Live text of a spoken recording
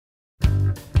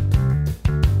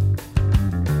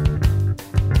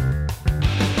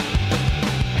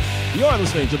are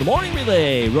listening to the Morning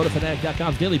Relay,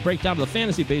 RotoFanatic.com's daily breakdown of the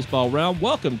fantasy baseball realm.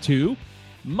 Welcome to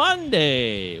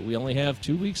Monday. We only have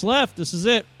 2 weeks left. This is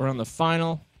it. We're on the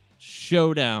final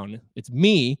showdown. It's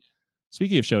me,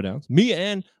 speaking of showdowns, me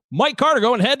and Mike Carter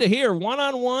going head to here,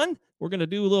 one-on-one. We're going to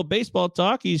do a little baseball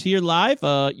talk. He's here live.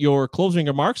 Your closing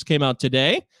remarks came out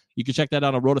today. You can check that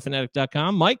out on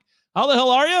RotoFanatic.com. Mike, how the hell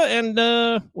are you?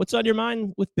 And what's on your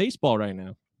mind with baseball right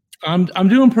now? I'm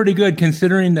doing pretty good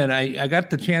considering that I got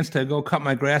the chance to go cut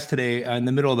my grass today in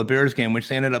the middle of the Bears game, which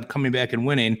they ended up coming back and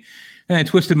winning, and I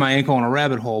twisted my ankle in a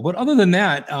rabbit hole. But other than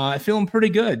that, I'm feeling pretty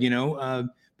good.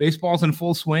 Baseball's in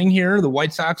full swing here. The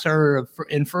White Sox are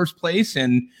in first place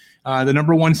and the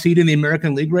number one seed in the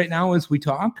American League right now as we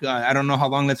talk. I don't know how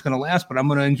long that's going to last, but I'm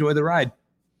going to enjoy the ride.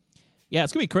 Yeah,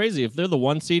 it's going to be crazy if they're the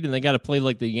 1 seed and they got to play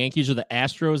like the Yankees or the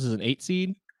Astros as an 8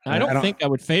 seed. I don't think I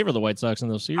would favor the White Sox in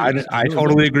those series. I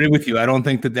totally agree with you. I don't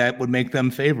think that would make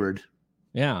them favored.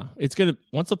 Yeah, it's going to,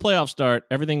 once the playoffs start,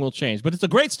 everything will change. But it's a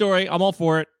great story. I'm all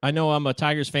for it. I know I'm a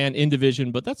Tigers fan in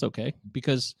division, but that's okay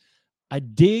because I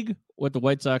dig what the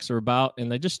White Sox are about,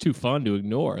 and they're just too fun to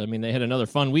ignore. I mean, they had another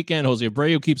fun weekend. Jose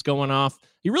Abreu keeps going off.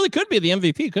 He really could be the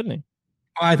MVP, couldn't he?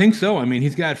 I think so. I mean,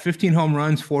 he's got 15 home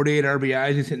runs, 48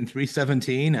 RBIs. He's hitting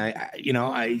 317.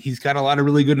 He's got a lot of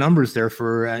really good numbers there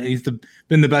he's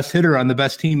been the best hitter on the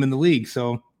best team in the league.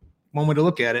 So one way to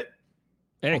look at it.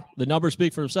 Hey, the numbers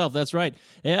speak for themselves. That's right.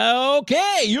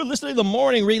 Okay, you're listening to the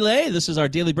Morning Relay. This is our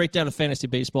daily breakdown of fantasy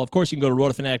baseball. Of course, you can go to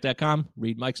rotofanatic.com,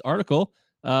 read Mike's article.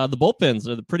 The bullpens,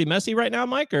 are they pretty messy right now,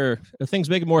 Mike, or are things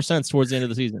making more sense towards the end of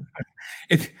the season?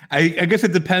 I guess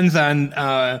it depends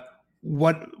on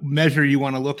what measure you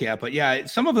want to look at. But yeah,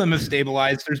 some of them have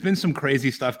stabilized. There's been some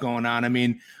crazy stuff going on. I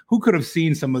mean, who could have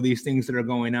seen some of these things that are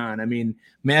going on? I mean,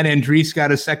 Matt Andriese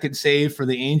got a second save for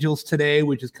the Angels today,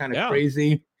 which is kind of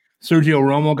crazy. Sergio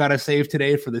Romo got a save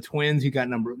today for the Twins. He got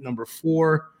number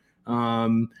 4.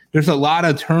 There's a lot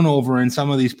of turnover in some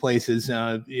of these places.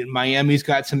 Miami's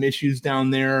got some issues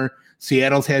down there.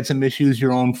 Seattle's had some issues.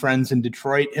 Your own friends in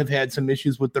Detroit have had some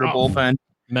issues with their bullpen.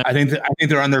 I think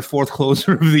they're on their 4th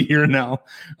closer of the year now.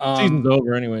 Season's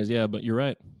over anyways. Yeah, but you're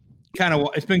right.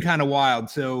 It's been kind of wild.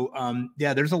 So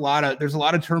there's a lot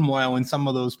of turmoil in some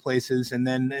of those places, and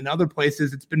then in other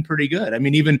places it's been pretty good. I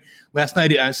mean, even last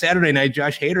night, Saturday night,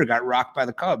 Josh Hader got rocked by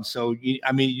the Cubs. So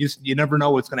you never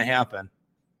know what's going to happen.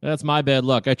 That's my bad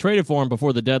luck. I traded for him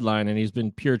before the deadline, and he's been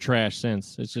pure trash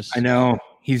since. It's just I know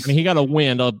he got a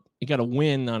win. He got a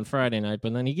win on Friday night,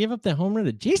 but then he gave up that home run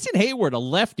to Jason Hayward, a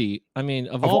lefty. I mean,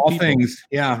 of all people, things,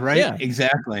 yeah, right, yeah.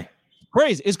 Exactly.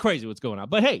 Crazy. It's crazy what's going on.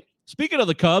 But hey, speaking of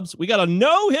the Cubs, we got a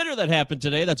no-hitter that happened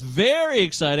today. That's very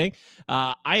exciting.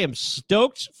 I am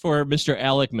stoked for Mr.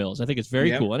 Alec Mills. I think it's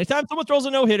very cool. Anytime someone throws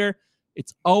a no-hitter,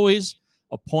 it's always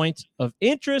a point of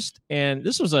interest. And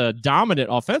this was a dominant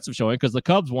offensive showing because the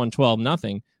Cubs won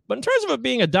 12-0. But in terms of it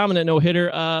being a dominant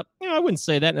no-hitter, I wouldn't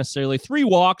say that necessarily. 3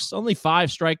 walks, only 5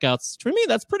 strikeouts. For me,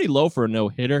 that's pretty low for a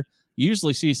no-hitter. You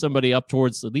usually see somebody up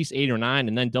towards at least 8 or 9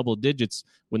 and then double digits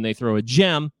when they throw a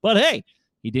gem. But hey,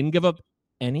 he didn't give up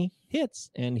any hits,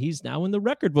 and he's now in the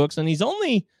record books, and he's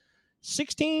only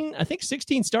 16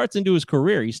 starts into his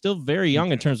career. He's still very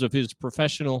young in terms of his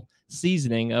professional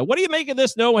seasoning. What do you make of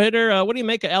this no-hitter? What do you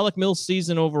make of Alec Mills'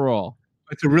 season overall?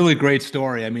 It's a really great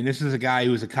story. I mean, this is a guy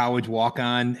who was a college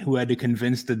walk-on who had to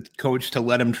convince the coach to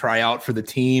let him try out for the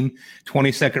team,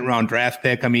 22nd round draft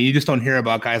pick. I mean, you just don't hear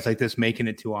about guys like this making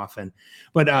it too often.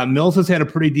 But Mills has had a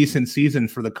pretty decent season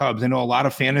for the Cubs. I know a lot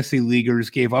of fantasy leaguers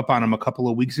gave up on him a couple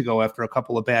of weeks ago after a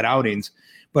couple of bad outings.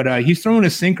 But he's throwing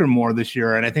his sinker more this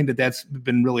year, and I think that's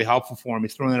been really helpful for him.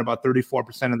 He's throwing it about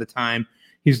 34% of the time.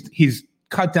 He's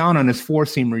cut down on his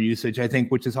 4-seamer usage, I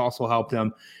think, which has also helped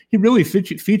him. He really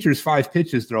features 5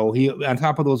 pitches, though. He, on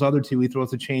top of those other 2, he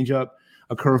throws a changeup,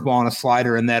 a curveball, and a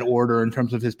slider in that order in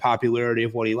terms of his popularity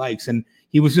of what he likes. And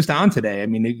he was just on today. I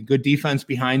mean, good defense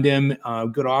behind him,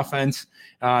 good offense.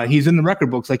 He's in the record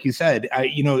books, like you said.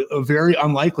 Very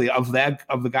unlikely of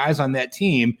the guys on that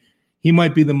team. He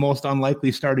might be the most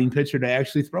unlikely starting pitcher to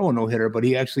actually throw a no-hitter, but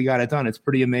he actually got it done. It's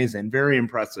pretty amazing. Very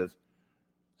impressive.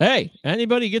 Hey,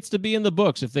 anybody gets to be in the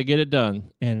books if they get it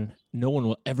done, and no one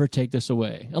will ever take this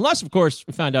away. Unless, of course,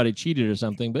 we find out he cheated or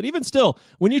something. But even still,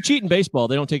 when you cheat in baseball,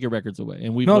 they don't take your records away.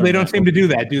 And they don't seem to do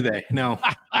that, do they? No.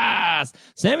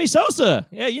 Sammy Sosa.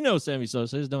 Yeah, you know Sammy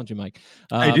Sosa is, don't you, Mike?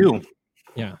 I do.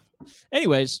 Yeah.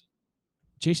 Anyways,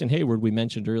 Jason Hayward, we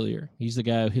mentioned earlier. He's the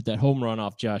guy who hit that home run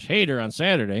off Josh Hader on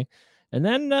Saturday. And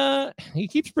then he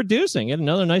keeps producing. He had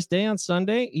another nice day on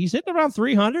Sunday. He's hitting around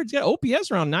 300. He's got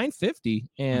OPS around 950.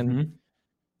 And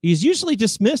he's usually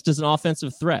dismissed as an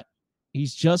offensive threat.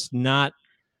 He's just not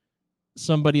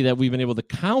somebody that we've been able to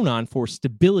count on for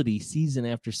stability season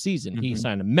after season. He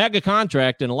signed a mega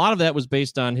contract, and a lot of that was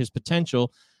based on his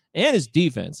potential and his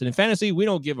defense. And in fantasy, we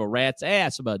don't give a rat's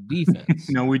ass about defense.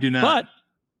 No, we do not. But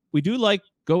we do like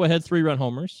go-ahead 3-run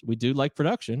homers. We do like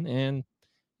production, and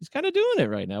he's kind of doing it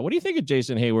right now. What do you think of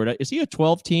Jason Heyward? Is he a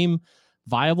 12-team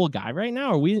viable guy right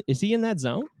now? Is he in that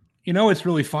zone? You know, what's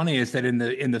really funny is that in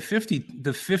the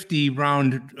 50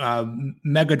 round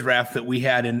mega draft that we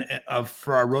had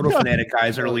for our Roto Fanatic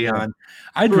guys early on,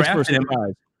 I drafted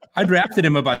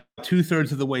him about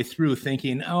 2/3 of the way through,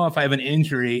 thinking, oh, if I have an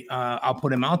injury, I'll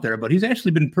put him out there. But he's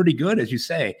actually been pretty good, as you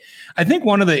say. I think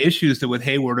one of the issues that with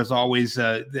Heyward is always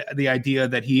the idea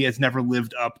that he has never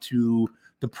lived up to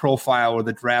the profile or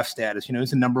the draft status. You know,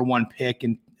 he's a number 1 pick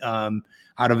out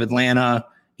of Atlanta,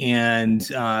 and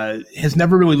has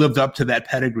never really lived up to that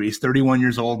pedigree. He's 31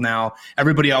 years old now.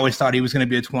 Everybody always thought he was going to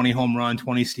be a 20 home run,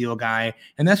 20 steal guy,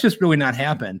 and that's just really not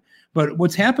happened. But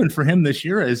what's happened for him this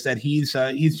year is that he's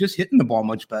just hitting the ball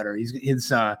much better.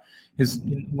 His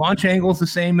launch angle is the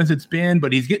same as it's been,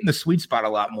 but he's getting the sweet spot a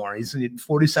lot more. He's at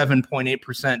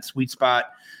 47.8% sweet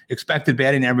spot, expected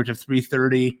batting average of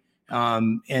 330,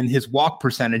 and his walk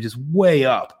percentage is way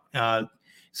up.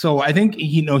 So I think,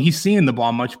 he's seeing the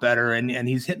ball much better, and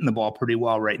he's hitting the ball pretty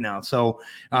well right now. So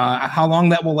how long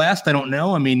that will last, I don't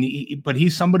know. I mean, but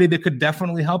he's somebody that could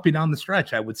definitely help you down the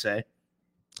stretch, I would say.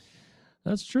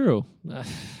 That's true.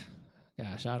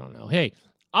 Gosh, I don't know. Hey,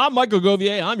 I'm Michael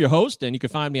Govier. I'm your host, and you can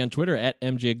find me on Twitter at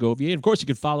MJ Govier. Of course, you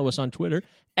can follow us on Twitter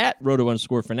at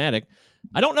Roto_Fanatic.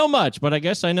 I don't know much, but I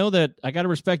guess I know that I got to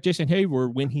respect Jason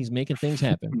Heyward when he's making things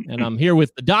happen. And I'm here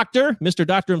with the doctor, Mr.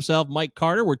 Doctor himself, Mike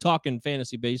Carter. We're talking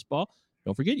fantasy baseball.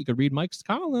 Don't forget, you can read Mike's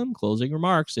column, Closing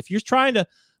Remarks. If you're trying to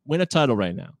win a title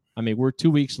right now, I mean, we're 2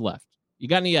 weeks left. You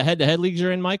got any head-to-head leagues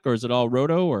you're in, Mike, or is it all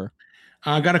Roto? Or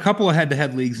I got a couple of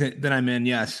head-to-head leagues that I'm in.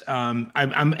 Yes, I'm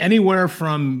anywhere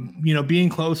from being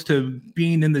close to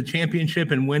being in the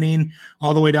championship and winning,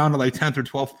 all the way down to like 10th or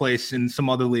 12th place in some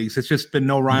other leagues. It's just been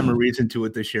no rhyme or reason to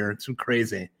it this year. It's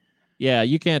crazy. Yeah,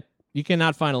 you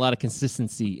cannot find a lot of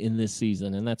consistency in this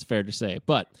season, and that's fair to say.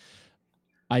 But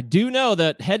I do know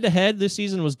that head-to-head this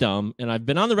season was dumb, and I've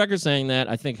been on the record saying that.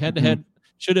 I think head-to-head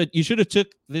you should have took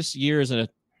this year as an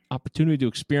opportunity to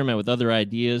experiment with other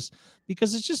ideas,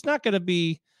 because it's just not going to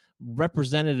be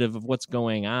representative of what's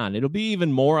going on. It'll be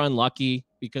even more unlucky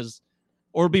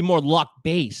or be more luck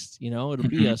based. It'll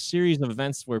be a series of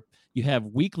events where you have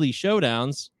weekly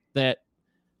showdowns that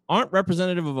aren't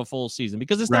representative of a full season,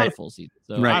 because it's not a full season.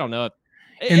 So I don't know.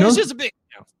 It's just a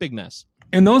big mess.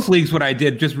 In those leagues, what I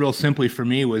did just real simply for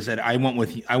me was that I went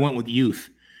with youth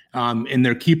in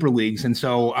their keeper leagues. And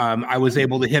so I was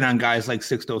able to hit on guys like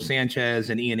Sixto Sanchez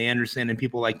and Ian Anderson and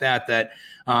people like that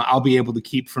I'll be able to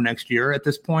keep for next year at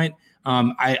this point.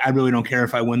 I really don't care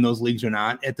if I win those leagues or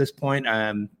not at this point.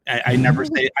 I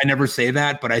never say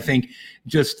that, but I think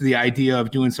just the idea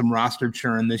of doing some roster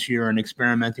churn this year and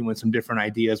experimenting with some different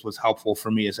ideas was helpful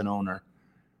for me as an owner.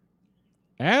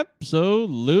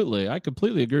 Absolutely. I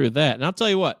completely agree with that. And I'll tell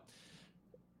you what,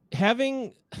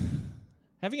 having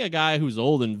a guy who's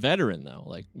old and veteran, though,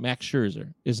 like Max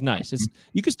Scherzer, is nice.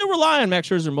 You can still rely on Max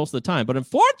Scherzer most of the time, but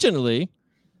unfortunately,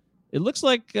 it looks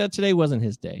like today wasn't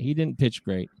his day. He didn't pitch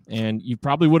great, and you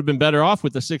probably would have been better off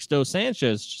with the Sixto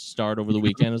Sanchez start over the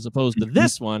weekend as opposed to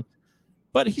this one.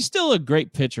 But he's still a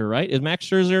great pitcher, right? Is Max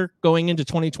Scherzer going into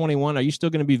 2021? Are you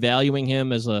still going to be valuing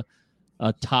him as a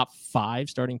top 5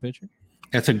 starting pitcher?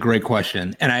 That's a great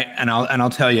question, and I'll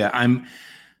tell you,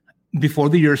 before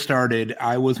the year started,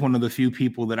 I was one of the few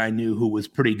people that I knew who was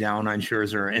pretty down on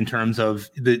Scherzer in terms of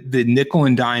the nickel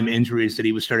and dime injuries that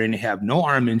he was starting to have. No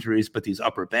arm injuries, but these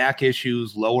upper back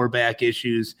issues, lower back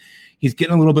issues. He's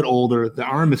getting a little bit older. The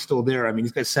arm is still there. I mean,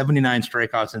 he's got 79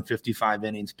 strikeouts and 55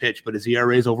 innings pitched, but his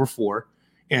ERA is over 4.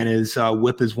 And his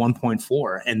whip is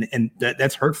 1.4, and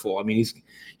that's hurtful. I mean,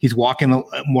 he's walking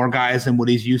more guys than what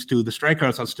he's used to. The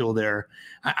strikeouts are still there.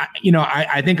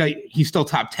 I think he's still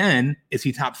top 10. Is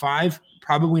he top 5?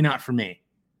 Probably not for me.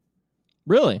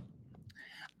 Really?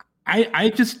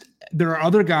 There are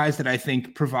other guys that I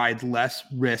think provide less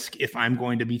risk if I'm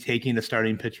going to be taking a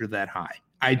starting pitcher that high.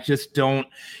 I just don't,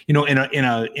 in a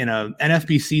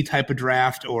NFBC type of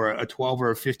draft or a 12 or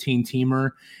a 15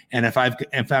 teamer. And if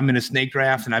I'm in a snake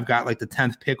draft and I've got like the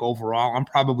 10th pick overall, I'm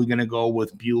probably going to go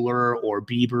with Buehler or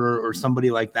Bieber or somebody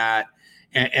like that,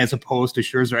 as opposed to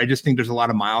Scherzer. I just think there's a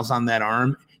lot of miles on that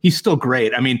arm. He's still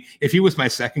great. I mean, if he was my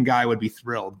second guy, I would be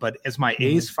thrilled. But as my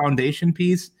ace foundation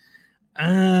piece,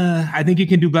 I think you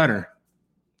can do better.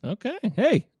 Okay.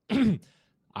 Hey.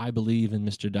 I believe in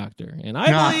Mr. Doctor, and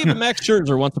I believe in Max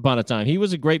Scherzer once upon a time. He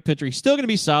was a great pitcher. He's still going to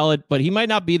be solid, but he might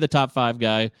not be the top 5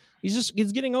 guy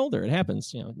he's getting older. It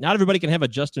happens. Not everybody can have a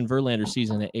Justin Verlander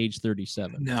season at age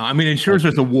 37. No, I mean, and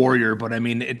Scherzer's a warrior, but I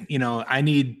mean,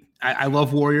 I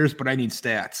love warriors, but I need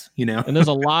stats, And there's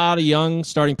a lot of young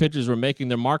starting pitchers who are making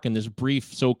their mark in this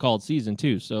brief so-called season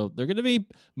too. So they're going to be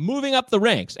moving up the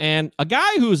ranks. And a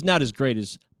guy who's not as great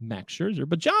as Max Scherzer,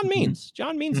 but John Means.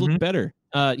 John Means looked better.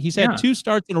 He's had 2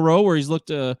 starts in a row where he's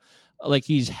looked like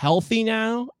he's healthy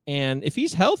now. And if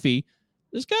he's healthy,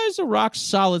 this guy's a rock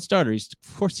solid starter.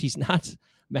 Of course, he's not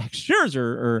Max Scherzer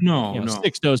or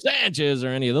Sixto Sanchez or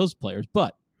any of those players,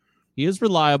 but he is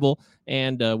reliable,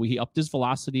 and he upped his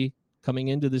velocity coming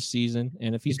into this season.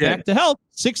 And if he's back to health,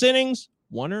 6 innings,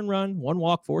 1 earned run, 1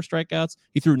 walk, 4 strikeouts.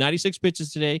 He threw 96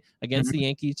 pitches today against the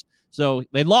Yankees. So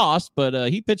they lost, but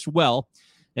he pitched well.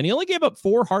 And he only gave up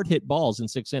 4 hard hit balls in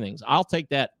 6 innings. I'll take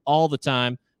that all the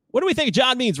time. What do we think of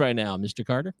John Means right now, Mr.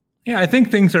 Carter? Yeah, I think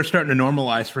things are starting to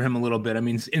normalize for him a little bit. I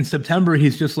mean, in September,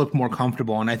 he's just looked more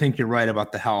comfortable, and I think you're right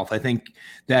about the health. I think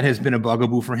that has been a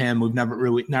bugaboo for him. We've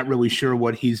not really sure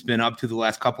what he's been up to the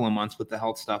last couple of months with the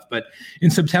health stuff. But in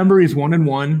September, he's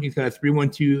 1-1. He's got a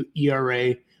 3.12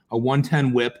 ERA, a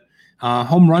 1.10 WHIP.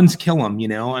 Home runs kill him,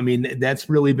 I mean, that's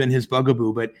really been his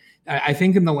bugaboo. But I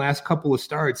think in the last couple of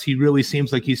starts, he really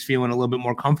seems like he's feeling a little bit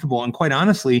more comfortable. And quite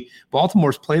honestly,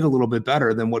 Baltimore's played a little bit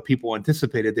better than what people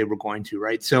anticipated they were going to,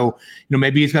 right? So,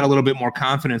 maybe he's got a little bit more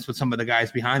confidence with some of the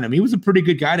guys behind him. He was a pretty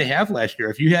good guy to have last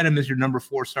year. If you had him as your number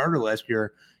 4 starter last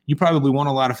year, you probably won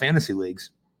a lot of fantasy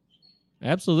leagues.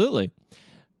 Absolutely.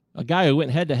 A guy who went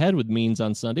head-to-head with Means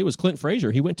on Sunday was Clint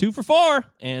Frazier. He went 2 for 4,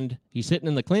 and he's sitting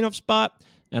in the cleanup spot.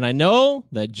 And I know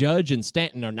that Judge and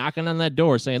Stanton are knocking on that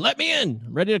door saying, let me in,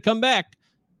 I'm ready to come back.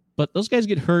 But those guys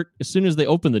get hurt as soon as they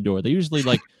open the door. They usually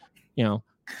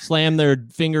slam their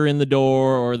finger in the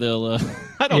door, or they'll,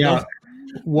 I don't know.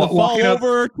 Walking up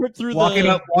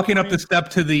the step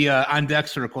to the on deck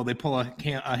circle, they pull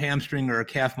a hamstring or a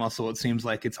calf muscle. It seems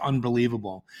like it's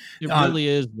unbelievable. It really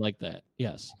is like that.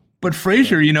 Yes. But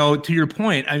Frazier, to your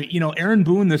point, Aaron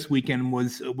Boone this weekend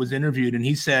was interviewed, and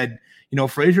he said,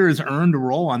 Frazier has earned a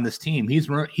role on this team. He's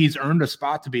earned a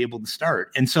spot to be able to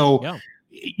start. And so,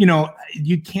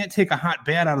 you can't take a hot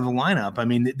bat out of the lineup. I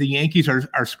mean, the Yankees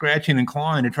are scratching and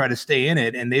clawing to try to stay in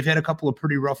it, and they've had a couple of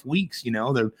pretty rough weeks.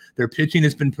 Their pitching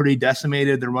has been pretty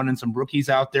decimated. They're running some rookies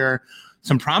out there,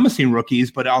 some promising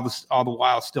rookies, but all the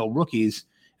while still rookies.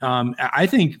 I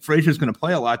think Frazier's going to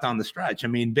play a lot down the stretch. I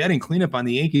mean, batting cleanup on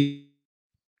the Yankees,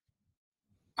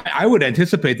 I would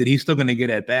anticipate that he's still going to get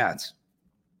at bats.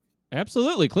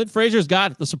 Absolutely. Clint Frazier's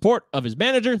got the support of his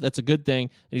manager. That's a good thing.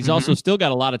 And he's also still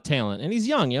got a lot of talent. And he's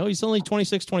young. He's only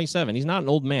 26, 27. He's not an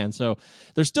old man. So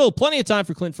there's still plenty of time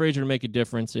for Clint Frazier to make a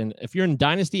difference. And if you're in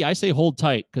Dynasty, I say hold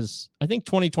tight, because I think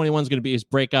 2021 is going to be his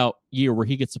breakout year where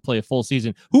he gets to play a full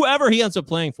season. Whoever he ends up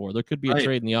playing for, there could be a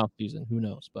trade in the offseason. Who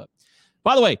knows? But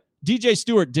by the way, DJ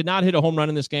Stewart did not hit a home run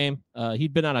in this game.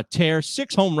 He'd been on a tear,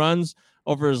 6 home runs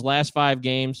over his last 5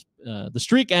 games. The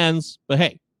streak ends, but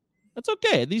hey, that's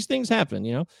okay. These things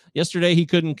happen, Yesterday, he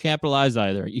couldn't capitalize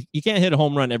either. You can't hit a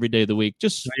home run every day of the week.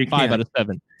 Just 5 out of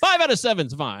 7. 5 out of 7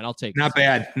 is fine. I'll take it. Not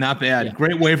bad. Yeah.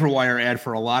 Great waiver wire ad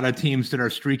for a lot of teams that are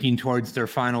streaking towards their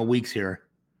final weeks here.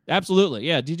 Absolutely.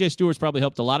 Yeah, DJ Stewart's probably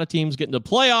helped a lot of teams get into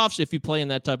playoffs if you play in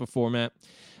that type of format.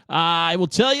 I will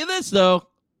tell you this, though.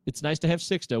 It's nice to have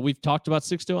Sixto. We've talked about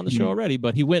Sixto on the show already,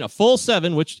 but he went a full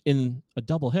 7, which in a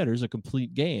doubleheader is a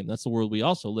complete game. That's the world we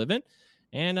also live in.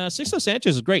 And Sixto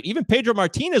Sanchez is great. Even Pedro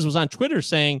Martinez was on Twitter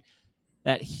saying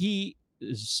that he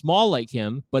is small like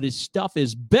him, but his stuff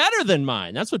is better than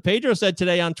mine. That's what Pedro said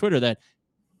today on Twitter, that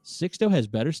Sixto has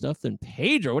better stuff than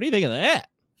Pedro. What do you think of that?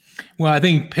 Well, I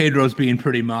think Pedro's being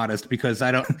pretty modest, because I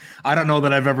don't know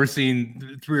that I've ever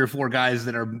seen 3 or 4 guys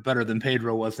that are better than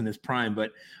Pedro was in his prime.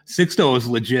 But Sixto is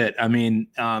legit. I mean,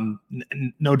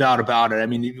 no doubt about it. I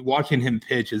mean, watching him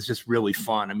pitch is just really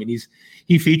fun. I mean,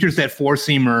 he features that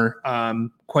 4-seamer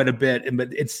quite a bit,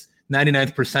 but it's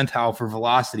 99th percentile for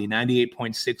velocity,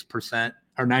 98.6%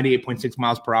 or 98.6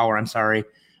 miles per hour. I'm sorry.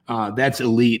 That's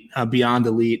elite, beyond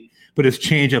elite. But his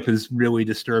changeup is really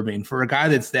disturbing for a guy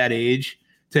that's that age.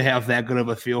 To have that good of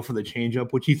a feel for the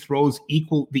changeup, which he throws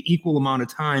the equal amount of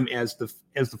time as the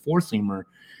 4-seamer.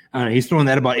 He's throwing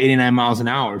that about 89 miles an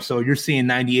hour. So you're seeing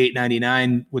 98,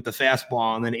 99 with the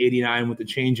fastball, and then 89 with the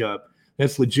changeup.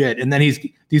 That's legit. And then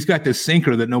he's got this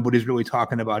sinker that nobody's really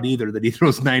talking about either, that he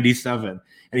throws 97,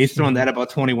 and he's throwing that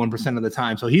about 21% of the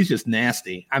time. So he's just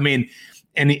nasty. I mean,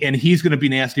 and he's going to be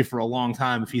nasty for a long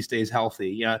time if he stays healthy.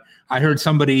 Yeah, I heard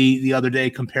somebody the other day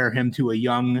compare him to a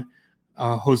young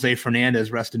Jose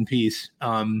Fernandez, rest in peace,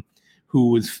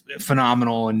 who was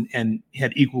phenomenal and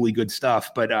had equally good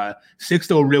stuff. But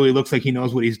Sixto really looks like he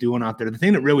knows what he's doing out there. The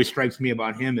thing that really strikes me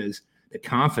about him is the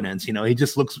confidence. He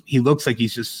looks like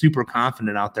he's just super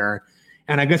confident out there.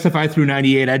 And I guess if I threw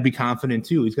 98, I'd be confident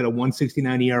too. He's got a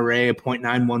 1.69 ERA, a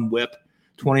 0.91 WHIP,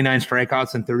 29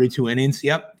 strikeouts in 32 innings.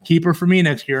 Yep, keeper for me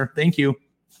next year. Thank you.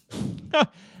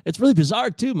 It's really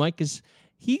bizarre too, Mike, because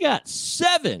he got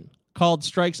 7 called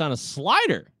strikes on a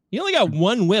slider. He only got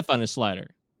 1 whiff on his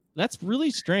slider. That's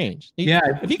really strange.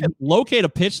 If you can locate a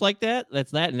pitch like that,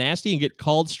 that's that nasty, and get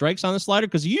called strikes on the slider,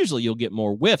 because usually you'll get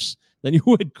more whiffs than you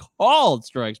would called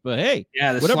strikes. But hey,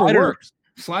 whatever works.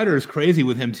 Slider is crazy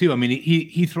with him too. I mean,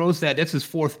 he throws that's his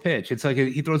 4th pitch. It's like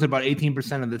he throws it about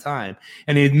 18% of the time,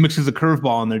 and he mixes a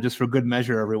curveball in there just for good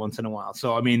measure every once in a while.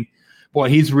 So I mean, boy,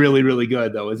 he's really, really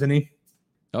good though, isn't he?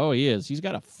 Oh, he is. He's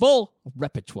got a full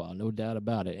repertoire, no doubt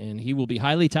about it. And he will be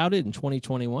highly touted in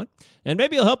 2021. And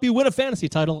maybe he'll help you win a fantasy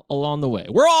title along the way.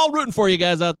 We're all rooting for you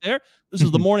guys out there. This is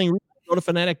the morning. Go to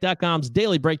Fanatic.com's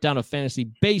daily breakdown of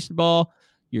fantasy baseball.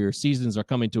 Your seasons are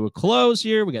coming to a close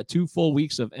here. We got 2 full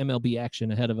weeks of MLB action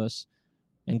ahead of us.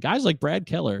 And guys like Brad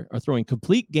Keller are throwing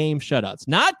complete game shutouts,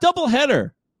 not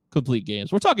doubleheader complete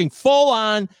games. We're talking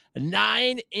full-on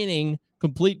 9-inning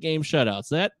complete game shutouts.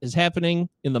 That is happening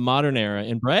in the modern era,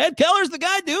 and Brad Keller's the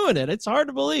guy doing it. It's hard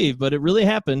to believe, but it really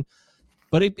happened.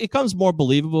 But it becomes more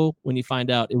believable when you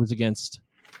find out it was against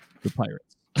the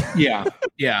Pirates.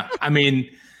 Yeah. I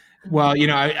mean, well,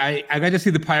 I got to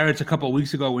see the Pirates a couple of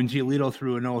weeks ago when Giolito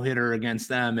threw a no-hitter against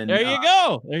them, and there you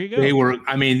go. They were.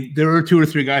 I mean, there were 2 or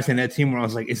 3 guys in that team where I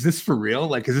was like, "Is this for real?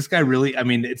 Like, is this guy really?" I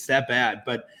mean, it's that bad,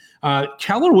 but.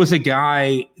 Keller was a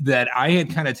guy that I had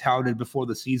kind of touted before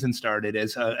the season started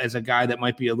as a guy that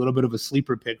might be a little bit of a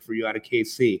sleeper pick for you out of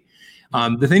KC.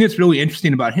 The thing that's really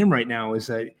interesting about him right now is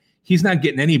that he's not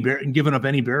getting giving up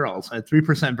any barrels, a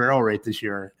 3% barrel rate this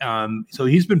year. So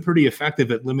he's been pretty effective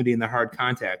at limiting the hard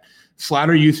contact.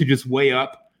 Slider usage is way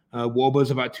up. Woba's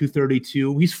about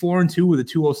 232. He's 4-2 with a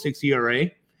 2.06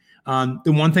 ERA.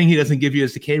 The one thing he doesn't give you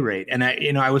is the K rate. And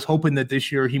I was hoping that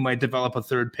this year he might develop a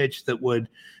third pitch that would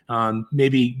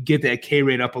maybe get that K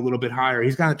rate up a little bit higher.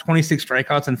 He's got 26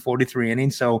 strikeouts in 43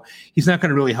 innings, so he's not going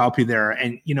to really help you there.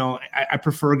 And, I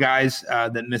prefer guys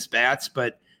that miss bats,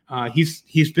 but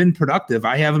he's been productive.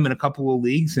 I have him in a couple of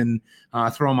leagues and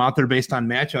throw him out there based on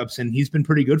matchups, and he's been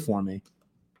pretty good for me.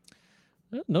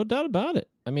 No doubt about it.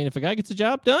 I mean, if a guy gets the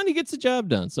job done, he gets the job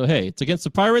done. So, hey, it's against the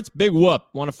Pirates. Big whoop.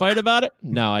 Want to fight about it?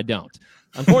 No, I don't.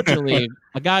 Unfortunately,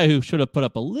 a guy who should have put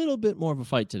up a little bit more of a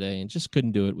fight today and just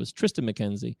couldn't do it was Tristan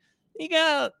McKenzie. He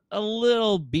got a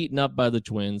little beaten up by the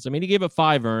Twins. I mean, he gave up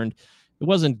 5 earned. It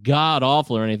wasn't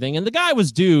god-awful or anything. And the guy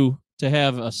was due to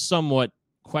have a somewhat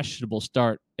questionable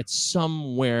start at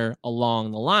somewhere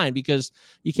along the line, because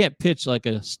you can't pitch like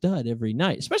a stud every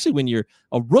night, especially when you're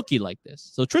a rookie like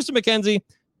this. So Tristan McKenzie,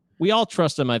 we all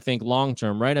trust him, I think,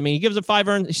 long-term, right? I mean, he gives up 5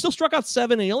 earned. He still struck out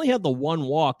 7, and he only had the 1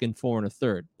 walk in 4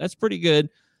 1/3. That's pretty good.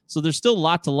 So there's still a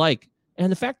lot to like.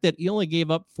 And the fact that he only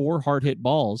gave up 4 hard-hit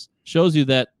balls shows you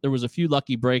that there was a few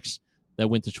lucky breaks that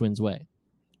went the Twins' way.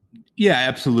 Yeah,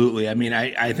 absolutely. I mean,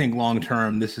 I think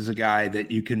long-term, this is a guy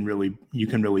that you can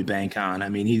really bank on. I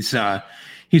mean, he's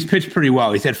pitched pretty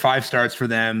well. He's had 5 starts for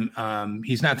them.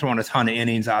 He's not throwing a ton of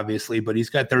innings, obviously, but he's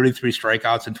got 33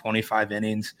 strikeouts in 25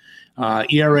 innings.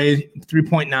 ERA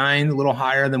 3.9, a little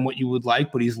higher than what you would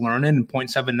like, but he's learning, and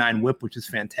 0.79 WHIP, which is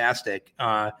fantastic.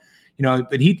 But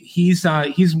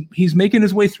he's making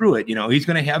his way through it. He's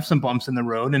going to have some bumps in the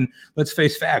road, and let's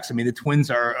face facts. I mean, the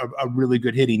Twins are a really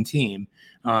good hitting team.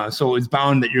 So it's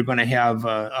bound that you're going to have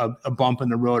a bump in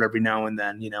the road every now and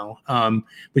then,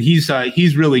 but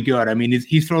he's really good. I mean,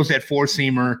 he throws that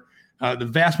 4-seamer the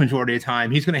vast majority of the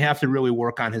time. He's going to have to really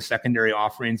work on his secondary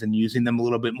offerings and using them a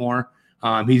little bit more.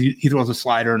 He throws a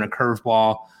slider and a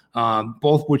curveball,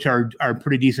 both which are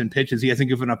pretty decent pitches. He hasn't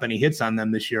given up any hits on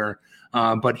them this year,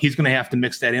 but he's going to have to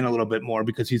mix that in a little bit more,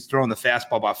 because he's throwing the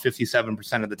fastball about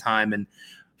 57% of the time. And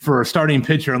for a starting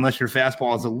pitcher, unless your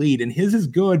fastball is elite, and his is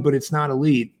good, but it's not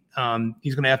elite,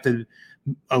 he's going to have to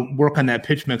work on that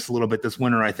pitch mix a little bit this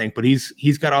winter, I think. But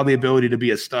he's got all the ability to be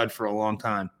a stud for a long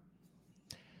time.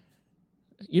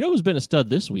 You know who's been a stud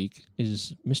this week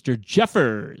is Mr.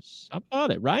 Jeffers. How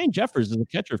about it? Ryan Jeffers is the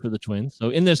catcher for the Twins.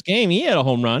 So in this game, he had a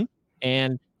home run,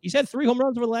 and he's had 3 home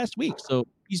runs over the last week. So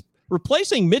he's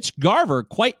replacing Mitch Garver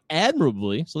quite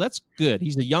admirably. So that's good.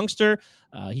 He's a youngster.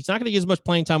 He's not going to get as much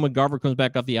playing time when Garver comes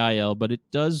back off the IL, but it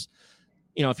does,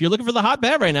 if you're looking for the hot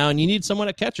bat right now and you need someone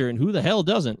at catcher, and who the hell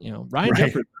doesn't, Ryan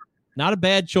Jeffers Not a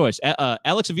bad choice.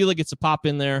 Alex Avila gets a pop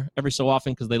in there every so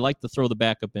often because they like to throw the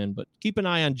backup in, but keep an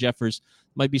eye on Jeffers.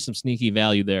 Might be some sneaky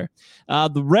value there.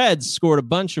 The Reds scored a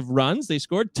bunch of runs. They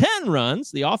scored 10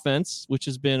 runs. The offense, which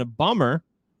has been a bummer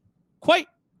quite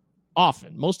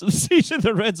often. Most of the season,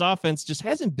 the Reds offense just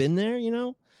hasn't been there,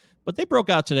 but they broke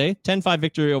out today. 10-5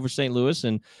 victory over St. Louis,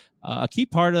 and a key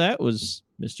part of that was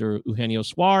Mr. Eugenio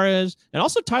Suarez and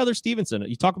also Tyler Stevenson.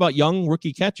 You talk about young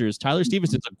rookie catchers. Tyler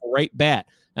Stevenson's a great bat,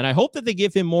 and I hope that they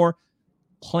give him more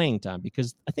playing time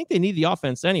because I think they need the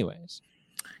offense anyways.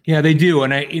 Yeah, they do.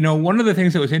 And one of the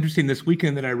things that was interesting this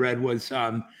weekend that I read was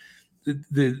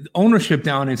the ownership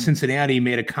down in Cincinnati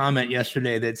made a comment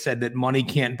yesterday that said that money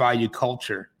can't buy you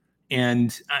culture.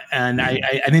 And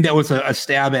I think that was a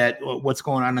stab at what's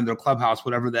going on in their clubhouse,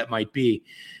 whatever that might be.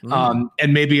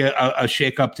 And maybe a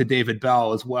shakeup to David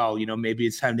Bell as well. Maybe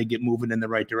it's time to get moving in the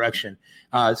right direction.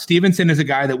 Stevenson is a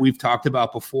guy that we've talked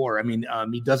about before. I mean,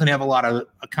 he doesn't have a lot of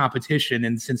competition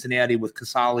in Cincinnati with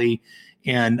Casali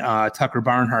and Tucker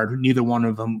Barnhart, neither one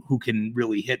of them who can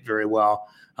really hit very well.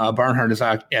 Barnhart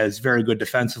is very good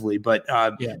defensively, but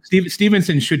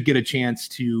Stevenson should get a chance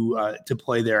to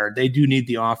play there. They do need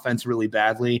the offense really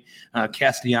badly.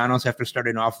 Castellanos, after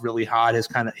starting off really hot,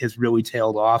 has really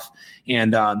tailed off,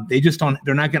 and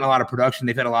they're not getting a lot of production.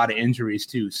 They've had a lot of injuries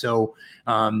too. So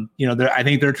I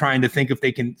think they're trying to think if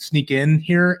they can sneak in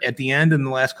here at the end in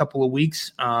the last couple of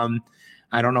weeks.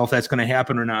 I don't know if that's going to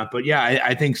happen or not, but yeah,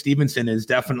 I think Stevenson is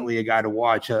definitely a guy to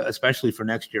watch, especially for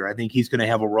next year. I think he's going to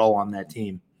have a role on that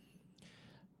team.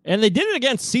 And they did it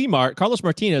against C-Mart. Carlos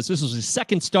Martinez, this was his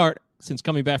second start since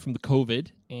coming back from the COVID,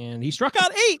 and he struck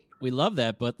out 8. We love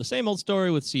that, but the same old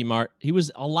story with C-Mart. He was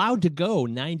allowed to go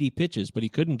 90 pitches, but he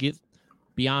couldn't get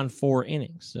beyond 4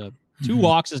 innings. So 2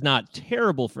 walks is not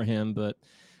terrible for him, but,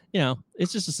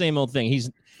 it's just the same old thing.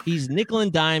 He's nickel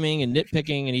and diming and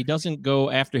nitpicking, and he doesn't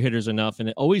go after hitters enough, and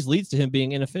it always leads to him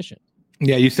being inefficient.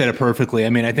 Yeah, you said it perfectly.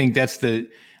 I mean, I think that's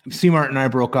C-Mart and I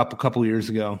broke up a couple years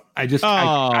ago. I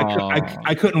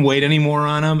couldn't wait anymore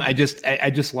on him. I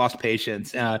just lost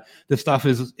patience. The stuff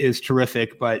is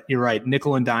terrific, but you're right.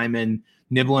 Nickel and diamond,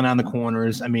 nibbling on the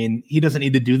corners. I mean, he doesn't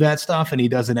need to do that stuff, and he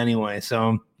does it anyway.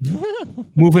 So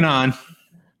moving on.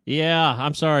 Yeah,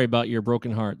 I'm sorry about your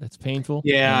broken heart. That's painful.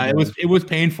 Yeah, it was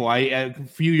painful. A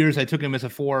few years I took him as a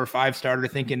 4 or 5 starter,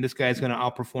 thinking this guy's going to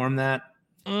outperform that.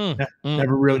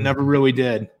 Never really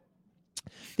did.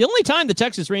 The only time the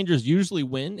Texas Rangers usually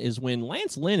win is when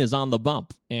Lance Lynn is on the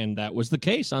bump, and that was the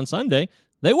case on Sunday.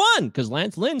 They won because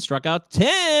Lance Lynn struck out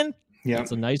 10. Yeah,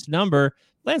 that's a nice number.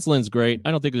 Lance Lynn's great.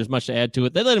 I don't think there's much to add to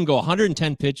it. They let him go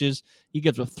 110 pitches. He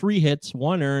gives up 3 hits,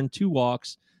 1 earned, 2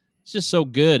 walks. It's just so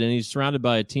good, and he's surrounded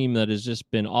by a team that has just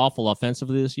been awful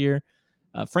offensively this year.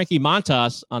 Frankie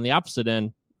Montas on the opposite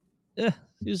end,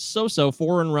 he's so-so,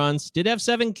 4 earned runs. Did have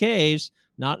 7 Ks,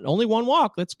 not only 1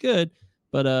 walk. That's good,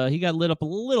 but he got lit up a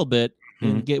little bit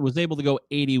and was able to go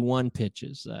 81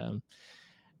 pitches.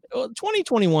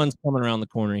 2021's coming around the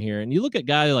corner here, and you look at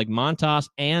guys like Montas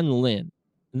and Lynn,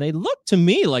 and they look to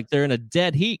me like they're in a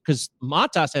dead heat because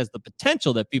Montas has the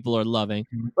potential that people are loving,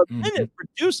 but Lynn is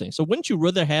producing. So wouldn't you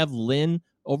rather have Lynn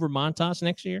over Montas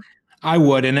next year? I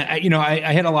would. And,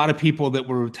 I had a lot of people that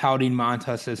were touting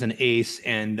Montas as an ace,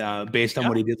 and based on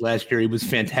what he did last year, he was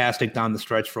fantastic down the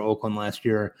stretch for Oakland last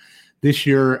year. This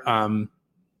year,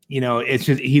 it's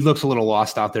just he looks a little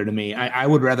lost out there to me. I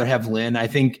would rather have Lynn. I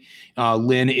think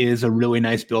Lynn is a really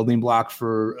nice building block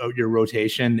for your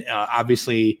rotation.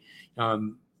 Obviously,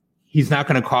 he's not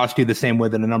going to cost you the same way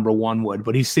that a number 1 would,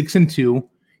 but he's 6-2.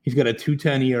 He's got a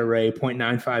 2.10 ERA,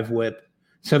 0.95 WHIP,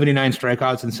 79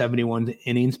 strikeouts and 71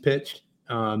 innings pitched,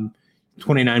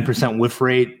 29% whiff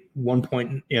rate,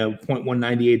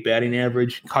 0.198 batting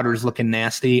average. Cutter's looking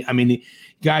nasty. I mean, the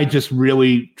guy just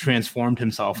really transformed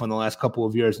himself in the last couple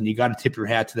of years, and you got to tip your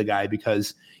hat to the guy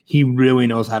because he really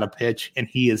knows how to pitch, and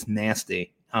he is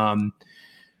nasty.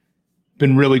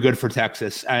 Been really good for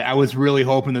Texas. I was really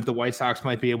hoping that the White Sox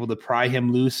might be able to pry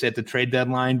him loose at the trade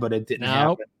deadline, but it didn't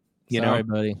happen. Sorry,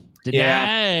 buddy.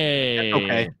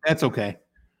 That's okay.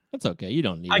 That's okay. You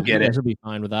don't need I get it. You'll be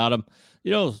fine without him.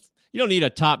 You don't need a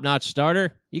top-notch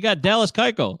starter. You got Dallas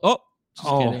Keuchel.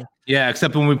 Kidding. Yeah,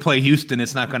 except when we play Houston,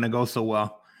 it's not going to go so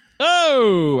well.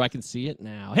 Oh, I can see it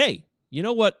now. Hey, you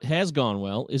know what has gone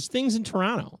well is things in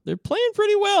Toronto. They're playing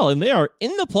pretty well, and they are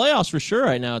in the playoffs for sure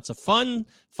right now. It's a fun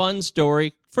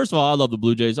story. First of all, I love the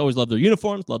Blue Jays. Always love their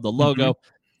uniforms, love the logo.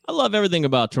 I love everything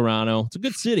about Toronto. It's a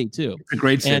good city, too. It's a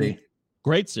great city.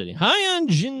 Great city.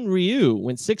 Hyun-Jin Ryu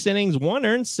went 6 innings, 1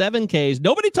 earned, 7 Ks.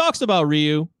 Nobody talks about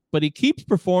Ryu, but he keeps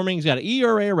performing. He's got an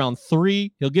ERA around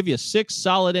 3. He'll give you 6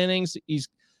 solid innings. He's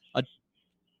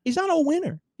on a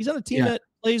winner. He's on a team that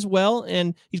plays well,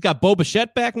 and he's got Bo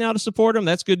Bichette back now to support him.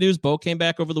 That's good news. Bo came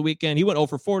back over the weekend. He went 0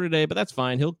 for 4 today, but that's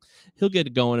fine. He'll get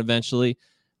it going eventually.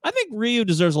 I think Ryu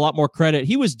deserves a lot more credit.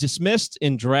 He was dismissed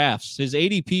in drafts. His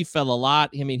ADP fell a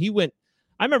lot. I mean,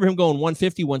 I remember him going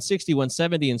 150, 160,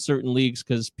 170 in certain leagues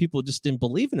because people just didn't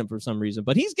believe in him for some reason.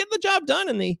 But he's getting the job done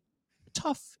in the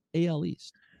tough AL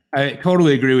East. I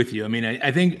totally agree with you. I mean,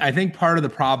 I think part of the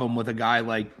problem with a guy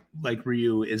like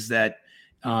Ryu is that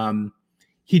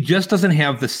he just doesn't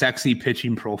have the sexy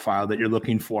pitching profile that you're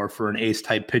looking for an ace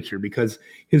type pitcher, because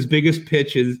his best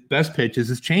pitch is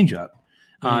his changeup.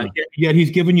 Yet he's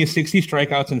given you 60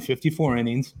 strikeouts in 54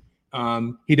 innings.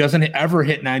 He doesn't ever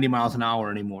hit 90 miles an hour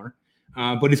anymore,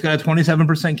 but he's got a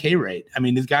 27% K rate. I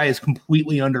mean, this guy is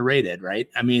completely underrated, right?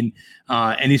 I mean,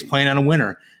 and he's playing on a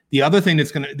winner. The other thing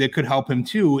that could help him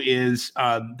too is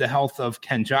the health of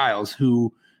Ken Giles,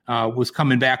 who was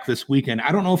coming back this weekend.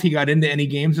 I don't know if he got into any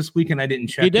games this weekend. I didn't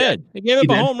check. He did. He gave up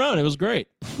a home run. It was great.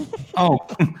 Oh,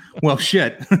 well,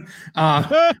 shit.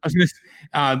 I was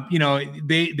gonna,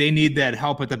 they need that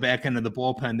help at the back end of the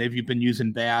bullpen. They've been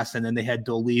using Bass, and then they had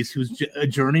Dolis, who's a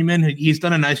journeyman. He's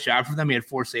done a nice job for them. He had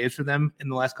 4 saves for them in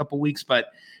the last couple of weeks,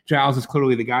 but Giles is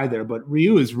clearly the guy there. But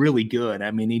Ryu is really good.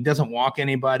 I mean, he doesn't walk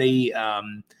anybody.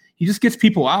 He just gets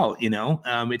people out.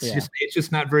 It's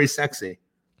just not very sexy.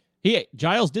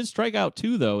 Giles did strike out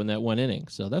 2 though in that one inning,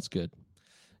 so that's good.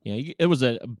 It was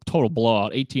a total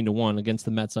blowout, 18-1 against the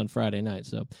Mets on Friday night.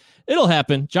 So it'll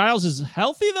happen. Giles is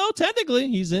healthy though. Technically,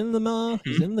 he's in the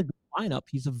lineup.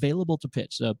 He's available to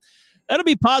pitch. So that'll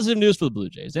be positive news for the Blue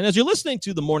Jays. And as you're listening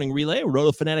to the Morning Relay,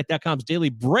 RotoFanatic.com's daily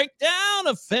breakdown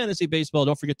of fantasy baseball,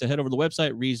 don't forget to head over to the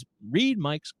website, read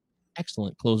Mike's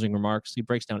excellent closing remarks. He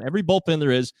breaks down every bullpen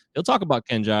there is. He'll talk about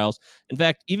Ken Giles. In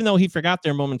fact, even though he forgot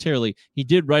there momentarily, he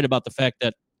did write about the fact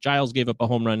that Giles gave up a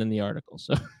home run in the article.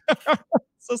 So,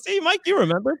 see, Mike, you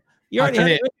remember. You already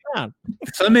had it down.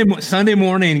 Sunday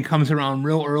morning comes around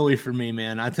real early for me,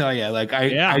 man. I tell you,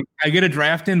 I get a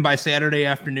draft in by Saturday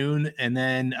afternoon and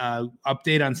then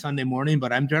update on Sunday morning,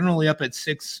 but I'm generally up at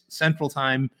 6 Central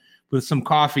Time with some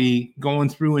coffee, going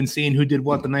through and seeing who did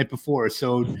what the night before.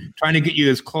 So trying to get you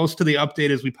as close to the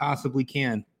update as we possibly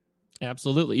can.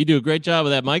 Absolutely. You do a great job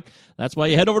of that, Mike. That's why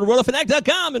you head over to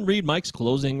RotoFanatic.com and read Mike's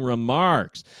closing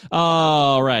remarks.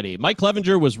 All righty. Mike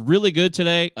Clevinger was really good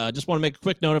today. Just want to make a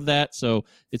quick note of that. So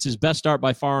it's his best start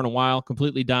by far in a while,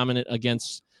 completely dominant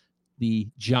against the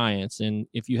Giants. And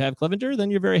if you have Clevinger, then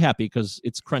you're very happy because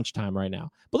it's crunch time right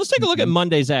now. But let's take a look at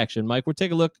Monday's action, Mike. We'll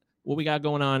take a look what we got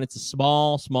going on. It's a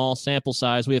small sample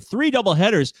size. We have 3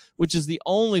 doubleheaders, which is the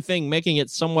only thing making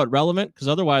it somewhat relevant, because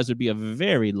otherwise it'd be a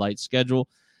very light schedule.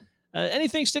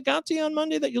 Anything stick out to you on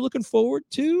Monday that you're looking forward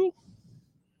to?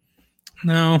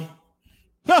 No.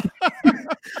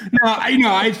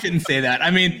 I shouldn't say that.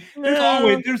 I mean,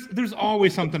 there's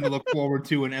always something to look forward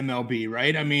to in MLB,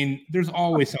 right? I mean, there's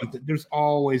always something. There's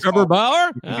always Trevor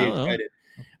Bauer. I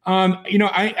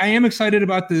am excited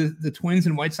about the Twins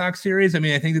and White Sox series. I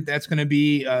mean, I think that's going to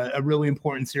be a really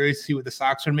important series to see what the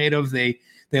Sox are made of. They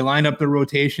line up the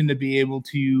rotation to be able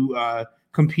to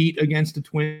compete against the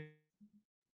Twins.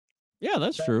 Yeah,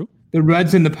 that's true. The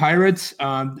Reds and the Pirates,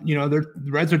 the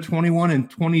Reds are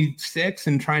 21-26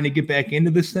 and trying to get back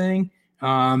into this thing.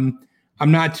 I'm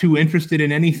not too interested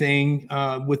in anything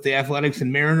with the Athletics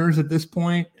and Mariners at this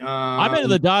point. I'm into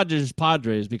the Dodgers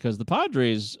Padres because the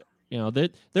Padres, they're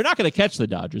not going to catch the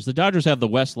Dodgers. The Dodgers have the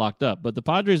West locked up, but the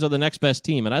Padres are the next best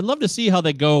team. And I'd love to see how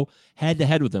they go head to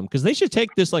head with them, because they should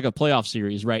take this like a playoff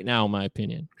series right now, in my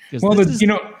opinion. Well, the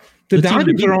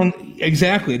Dodgers are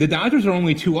the Dodgers are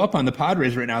only 2 up on the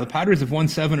Padres right now. The Padres have won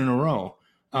 7 in a row.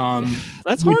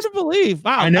 That's hard to believe.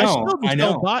 Wow, I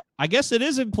know. I guess it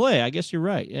is in play. I guess you're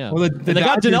right. Yeah. Well, they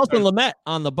got Dinelson Lamet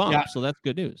on the bump, so that's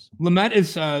good news. Lamet is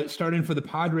starting for the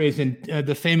Padres, and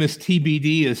the famous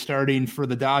TBD is starting for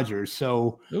the Dodgers.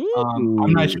 So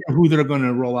I'm not sure who they're going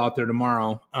to roll out there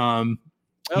tomorrow.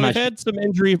 They've had some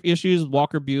injury issues.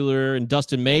 Walker Buehler and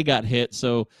Dustin May got hit.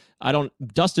 So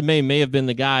Dustin May have been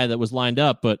the guy that was lined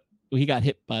up, but he got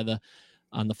hit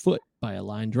on the foot by a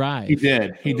line drive. He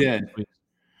did.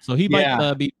 So he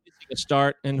might be missing a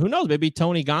start. And who knows, maybe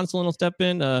Tony Gonsolin will step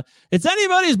in. It's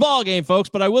anybody's ball game, folks.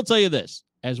 But I will tell you this,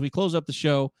 as we close up the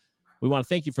show, we want to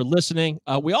thank you for listening.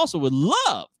 We also would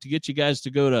love to get you guys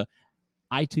to go to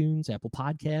iTunes, Apple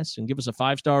Podcasts, and give us a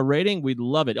 5-star rating. We'd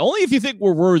love it. Only if you think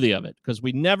we're worthy of it, because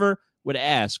we never would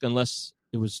ask unless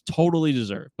it was totally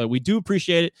deserved. But we do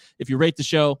appreciate it. If you rate the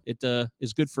show, it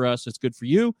is good for us. It's good for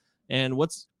you. And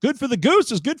what's good for the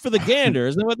goose is good for the gander.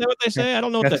 Isn't that what they say? I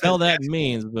don't know what the hell that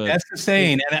means. But that's the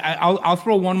saying. And I'll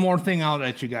throw one more thing out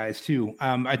at you guys, too.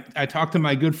 I talked to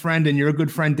my good friend and your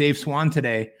good friend, Dave Swan,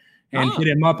 today. and hit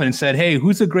him up and said, hey,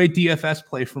 who's a great DFS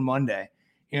play for Monday?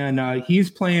 And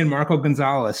he's playing Marco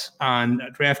Gonzalez on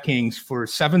DraftKings for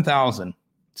 $7,000.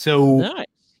 So nice.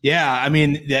 Yeah, I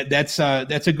mean, that's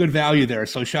a good value there.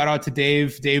 So shout out to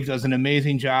Dave. Dave does an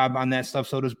amazing job on that stuff.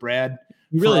 So does Brad.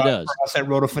 He really does. For us at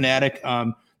Roto Fanatic.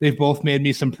 They've both made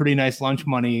me some pretty nice lunch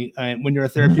money. When you're a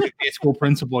therapeutic day school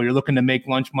principal, you're looking to make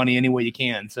lunch money any way you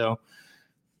can. So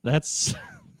that's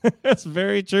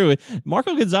very true.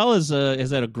 Marco Gonzalez has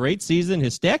had a great season.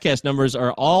 His StatCast numbers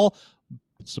are all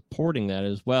supporting that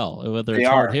as well. Whether it's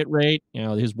hard hit rate,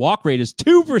 his walk rate is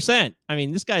 2%. I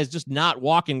mean, this guy is just not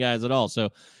walking guys at all. So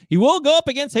he will go up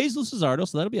against Jesus Luzardo.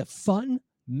 So that'll be a fun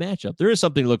matchup. There is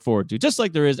something to look forward to, just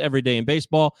like there is every day in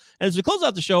baseball. And as we close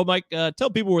out the show, Mike, tell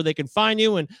people where they can find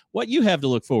you and what you have to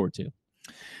look forward to.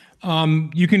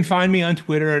 You can find me on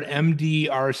Twitter at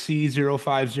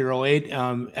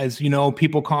MDRC0508. As you know,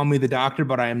 people call me the doctor,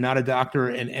 but I am not a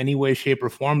doctor in any way, shape, or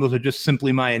form. Those are just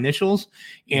simply my initials.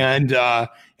 And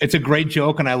it's a great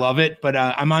joke, and I love it. But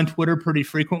I'm on Twitter pretty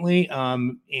frequently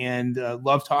and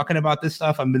love talking about this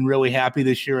stuff. I've been really happy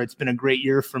this year. It's been a great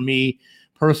year for me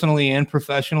personally and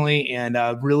professionally, and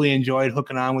really enjoyed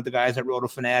hooking on with the guys at Roto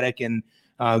Fanatic and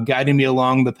guiding me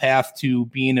along the path to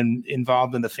being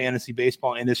involved in the fantasy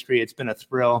baseball industry. It's been a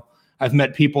thrill. I've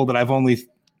met people that I've only,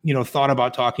 thought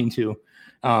about talking to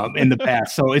in the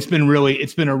past. So it's been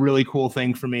a really cool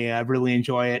thing for me. I really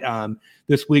enjoy it.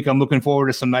 This week, I'm looking forward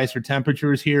to some nicer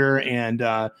temperatures here and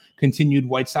continued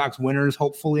White Sox winners,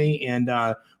 hopefully, and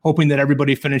hoping that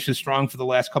everybody finishes strong for the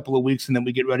last couple of weeks and then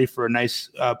we get ready for a nice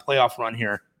playoff run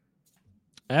here.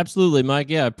 Absolutely, Mike.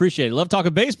 Yeah, I appreciate it. Love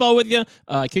talking baseball with you.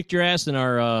 I kicked your ass in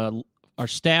our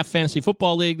staff fantasy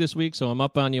football league this week, so I'm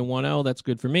up on you 1-0. That's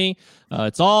good for me.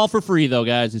 It's all for free, though,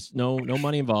 guys. It's no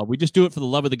money involved. We just do it for the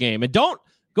love of the game. And don't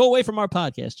go away from our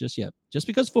podcast just yet, just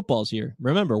because football's here.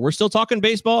 Remember, we're still talking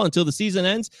baseball until the season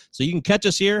ends, so you can catch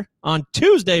us here on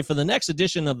Tuesday for the next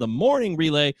edition of the Morning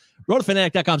Relay,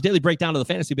 RotoFanatic.com's daily breakdown of the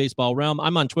fantasy baseball realm.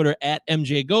 I'm on Twitter at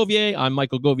MJ Govier. I'm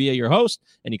Michael Govier, your host,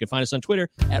 and you can find us on Twitter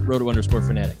at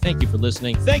Roto_Fanatic. Thank you for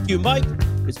listening. Thank you, Mike.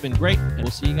 It's been great, and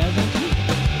we'll see you guys on Tuesday.